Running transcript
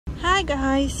Hi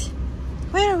guys,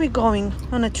 where are we going?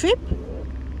 On a trip?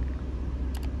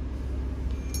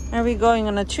 Are we going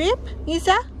on a trip,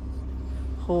 Isa?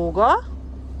 Hugo?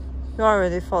 You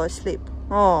already fall asleep.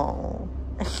 Oh,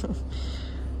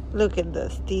 look at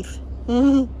those teeth.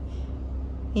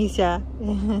 Isa.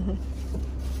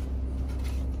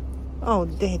 Oh,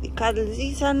 Daddy cuddles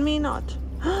Isa and me not.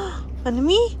 And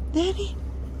me, Daddy,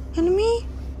 and me.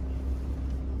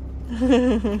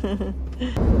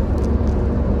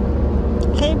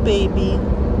 Hey baby,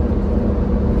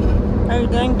 are you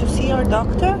going to see your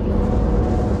doctor?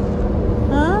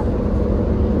 Huh?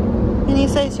 And he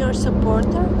says you're a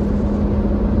supporter?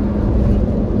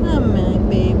 Oh my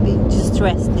baby, just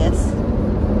rest, yes.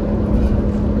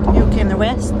 You can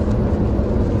rest.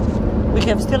 We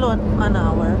have still 1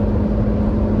 hour.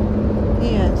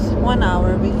 Yes, 1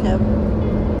 hour we have.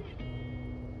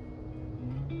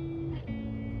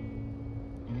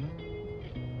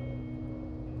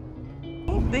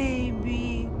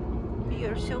 Baby,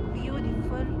 you're so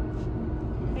beautiful.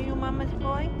 Are you mama's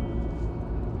boy?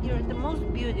 You're the most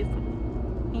beautiful.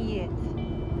 Yes.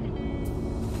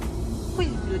 Who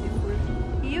is beautiful?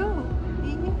 You.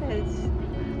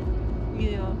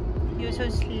 Yes. You're so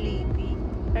sleepy.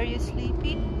 Are you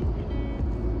sleepy?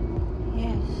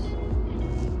 Yes.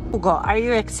 Hugo, are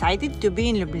you excited to be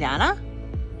in Ljubljana?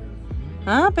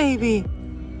 Huh, baby?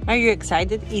 Are you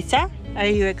excited? Isa, are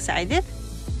you excited?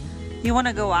 You want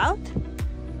to go out?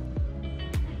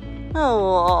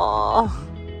 Oh.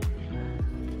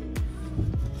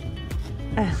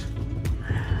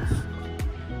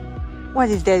 What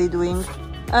is Daddy doing?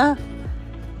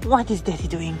 What is Daddy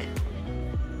doing?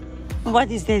 What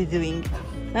is Daddy doing?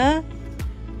 Huh?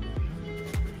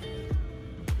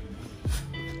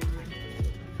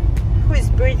 Who is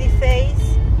pretty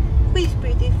face? Who is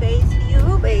pretty face?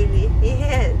 You, baby.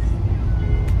 Yes.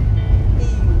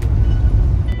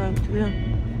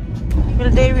 Will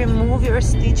they remove your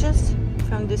stitches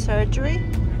from the surgery?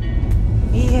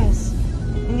 Yes,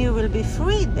 and you will be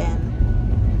free then.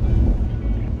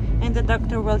 And the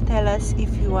doctor will tell us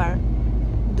if you are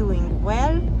doing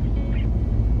well.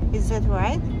 Is that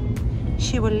right?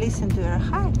 She will listen to your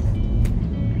heart.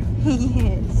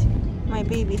 Yes, my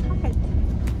baby heart.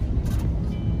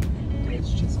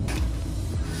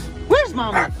 Where's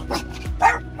Mommy?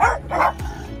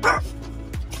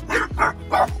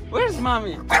 Where's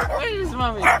Mommy? Where is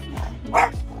Mommy?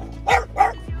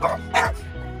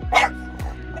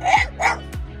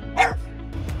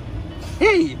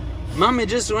 Hey! Mommy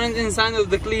just went inside of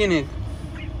the clinic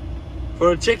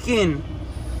for a check-in.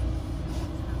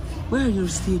 Where are your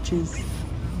stitches?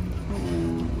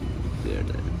 Oh, they're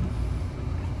there.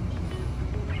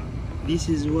 This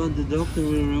is what the doctor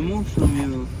will remove from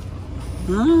you.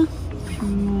 Huh?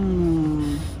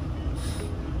 Oh.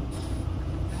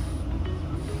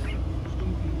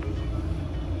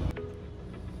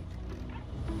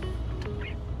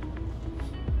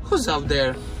 Who's out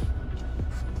there?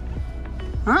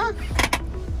 Huh?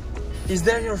 Is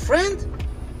that your friend?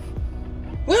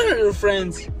 Where are your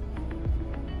friends?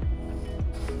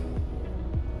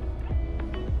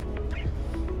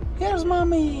 Here's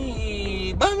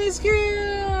Mommy! Mommy's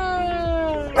here!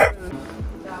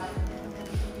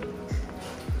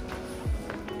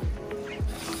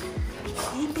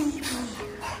 Hey, baby.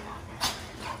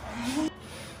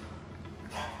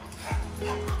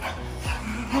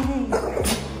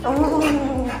 Oh,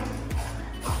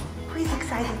 who is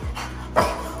excited?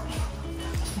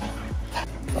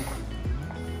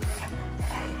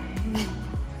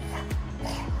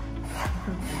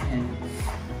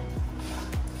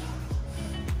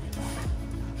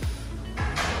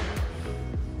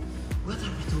 What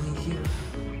are we doing here?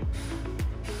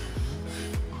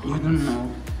 You don't know.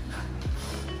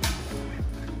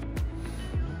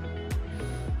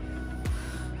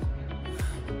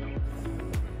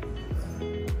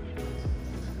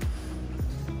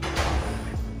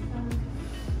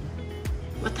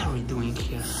 What are we doing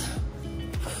here?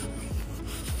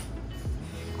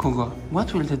 Hugo,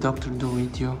 what will the doctor do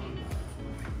with you?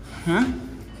 Huh?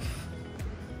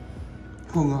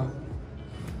 Hugo,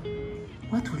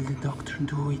 what will the doctor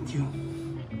do with you?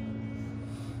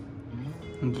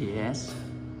 Yes.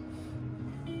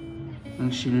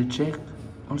 And she'll check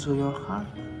also your heart.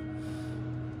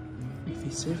 If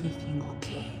it's everything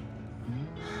okay.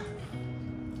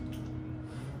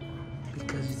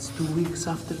 Because it's 2 weeks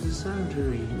after the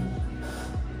surgery.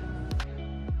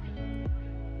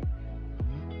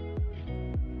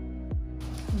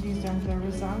 These are the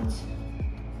results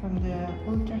from the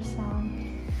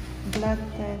ultrasound, blood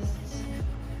tests.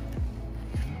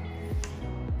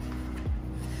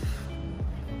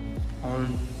 All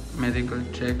medical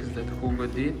checks that Hugo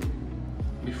did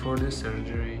before the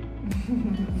surgery.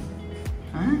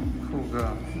 Huh?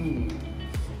 Hugo.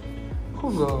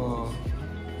 Hugo.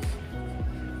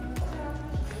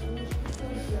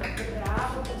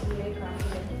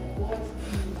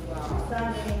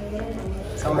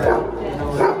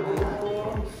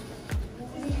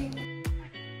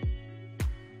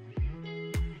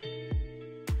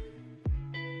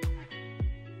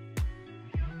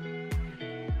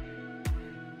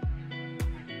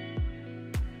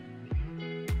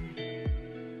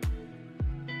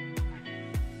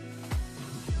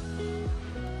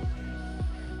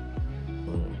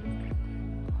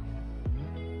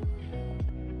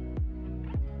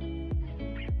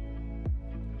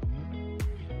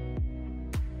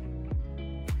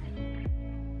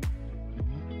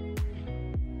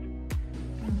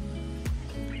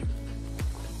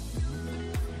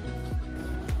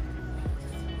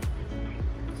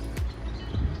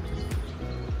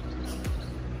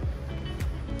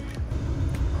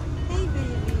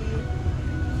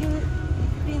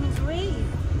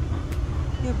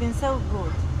 You've been so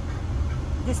good.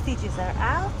 The stitches are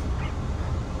out,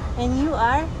 and you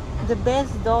are the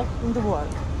best dog in the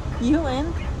world. You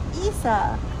and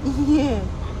Isa. Yes.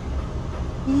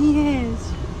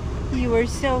 Yes. You were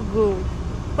so good.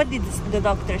 What did the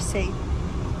doctor say?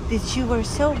 That you were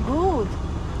so good.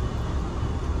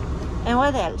 And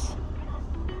what else?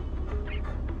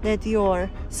 That your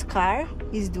scar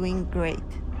is doing great.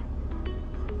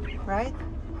 Right?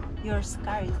 Your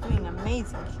scar is doing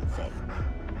amazing, he said.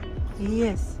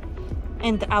 Yes.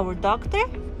 And our doctor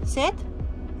said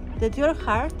that your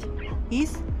heart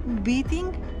is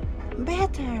beating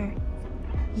better.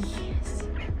 Yes.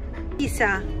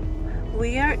 Isa,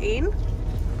 we are in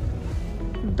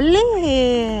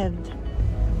Bled.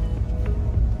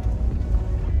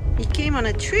 He came on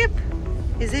a trip.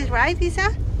 Is it right,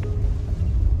 Isa?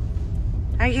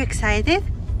 Are you excited?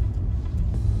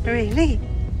 Really?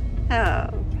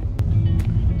 Oh.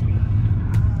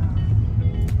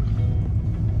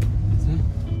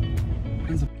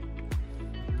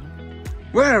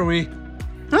 Where are we?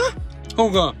 Huh?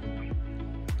 Hugo.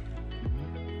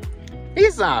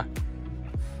 Isa.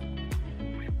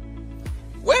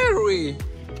 Where are we?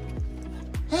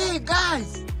 Hey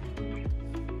guys.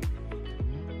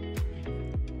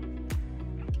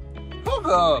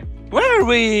 Hugo. Where are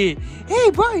we?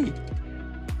 Hey boy.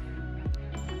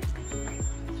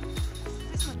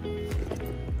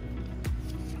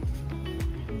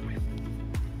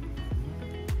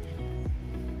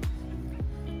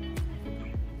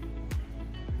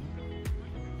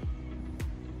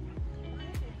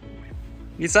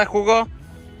 Isa, Hugo.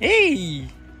 Hey.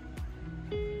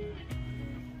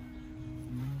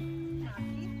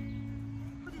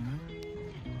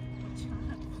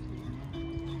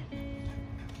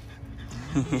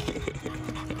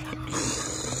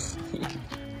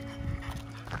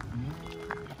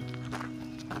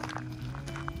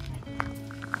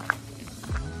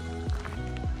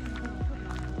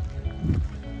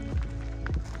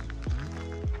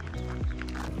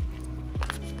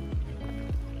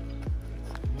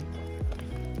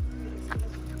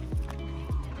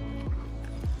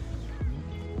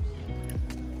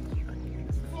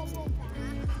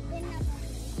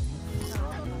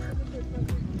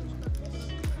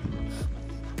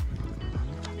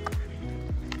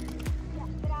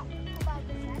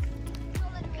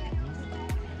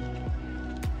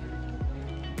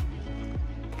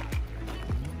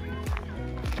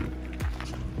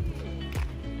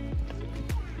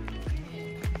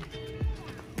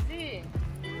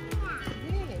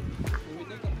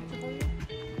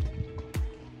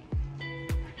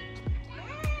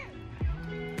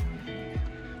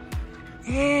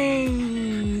 Hey!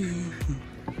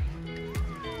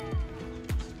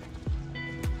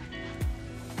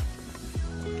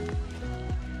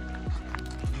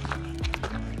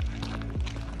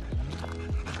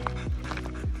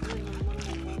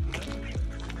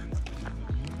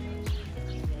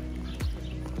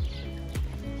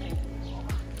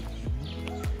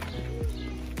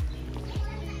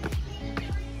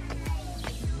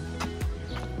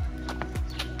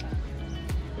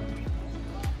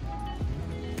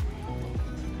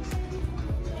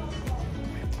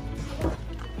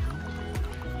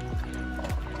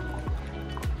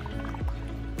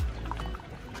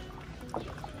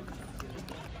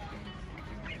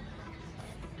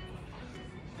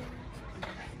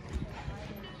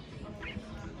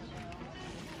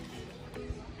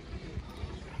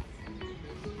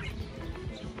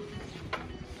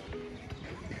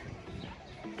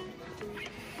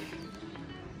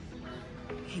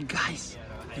 Hey guys,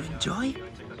 you enjoy?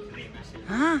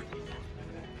 Huh?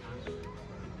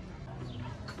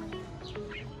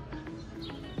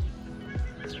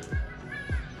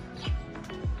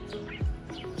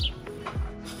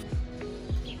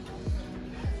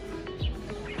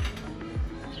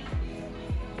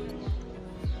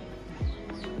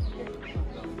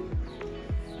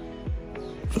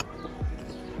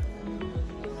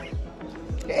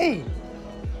 Hey!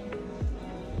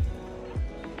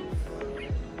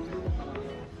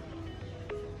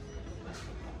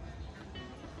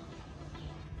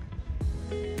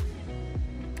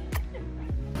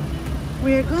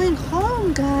 We're going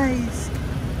home, guys.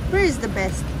 Where is the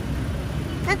best?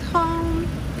 At home.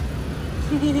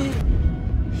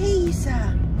 Hey,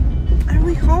 Isa. Are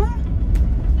we home?